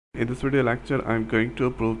In this video lecture, I am going to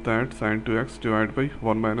prove that sin 2x divided by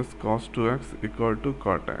 1 minus cos 2x equal to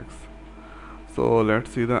cotx. So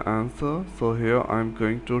let's see the answer. So here I am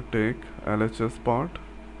going to take LHS part.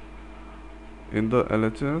 In the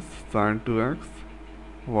LHS, sin 2x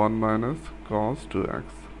 1 minus cos 2x.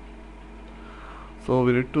 So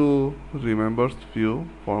we need to remember few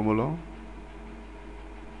formula.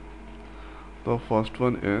 The first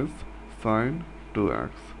one is sin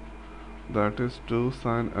 2x, that is 2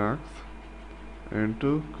 sin x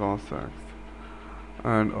into cos x,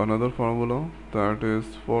 and another formula that is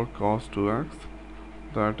for cos 2x,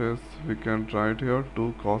 that is we can write here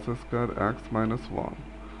 2 cos square x minus 1,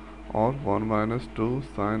 or 1 minus 2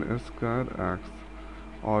 sin square x,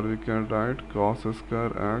 or we can write cos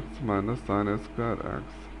square x minus sin square x.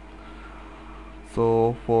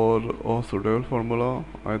 So for a suitable formula,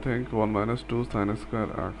 I think 1 minus 2 sin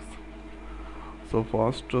square x. So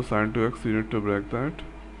first sin 2x, you need to break that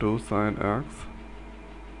 2 sin x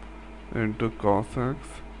into cos x,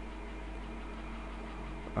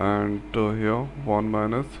 and here 1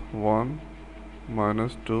 minus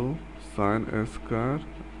 2 sin square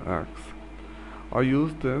x. I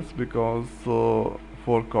use this because for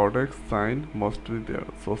cotx sin must be there,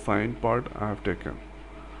 so sin part I have taken.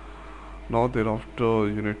 Now thereafter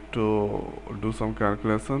you need to do some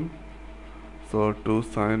calculation. So 2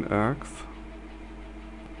 sin x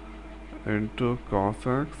into cos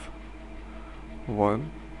x,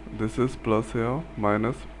 1, this is plus here,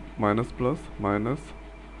 minus plus minus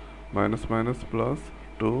plus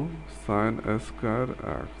 2 sin square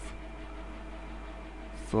x.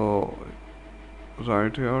 So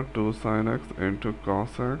right here 2 sin x into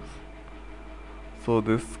cos x, so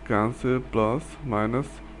this cancel, plus minus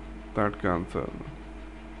that cancel.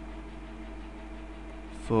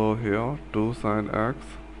 So here 2 sin x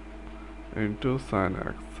into sin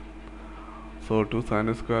x, so 2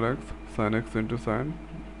 sin square x, sin x into sin,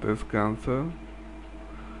 this cancel,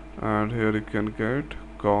 and here you can get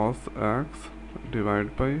cos x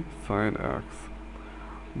divided by sin x,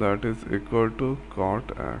 that is equal to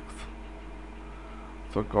cot x.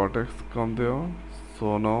 So cot x come there.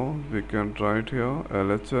 So now we can write here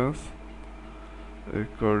LHS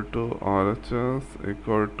equal to RHS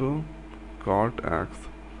equal to cot x.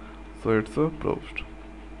 So it's proved.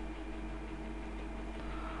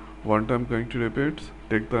 One time going to repeat,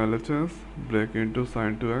 take the LHS, break into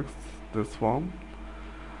sin 2x this form,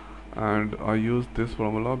 and I use this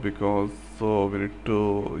formula because we need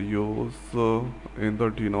to use in the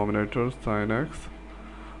denominator sin x.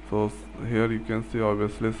 So here you can see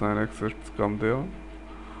obviously sin x it's come there,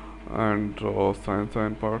 and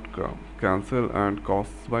sin part cancel, and cos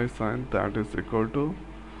by sin, that is equal to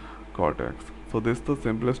cot x. So this is the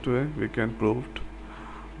simplest way we can prove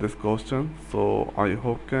this question. So I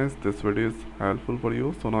hope guys this video is helpful for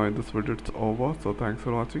you. So now in this video it's over. So thanks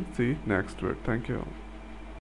for watching. See you next video. Thank you.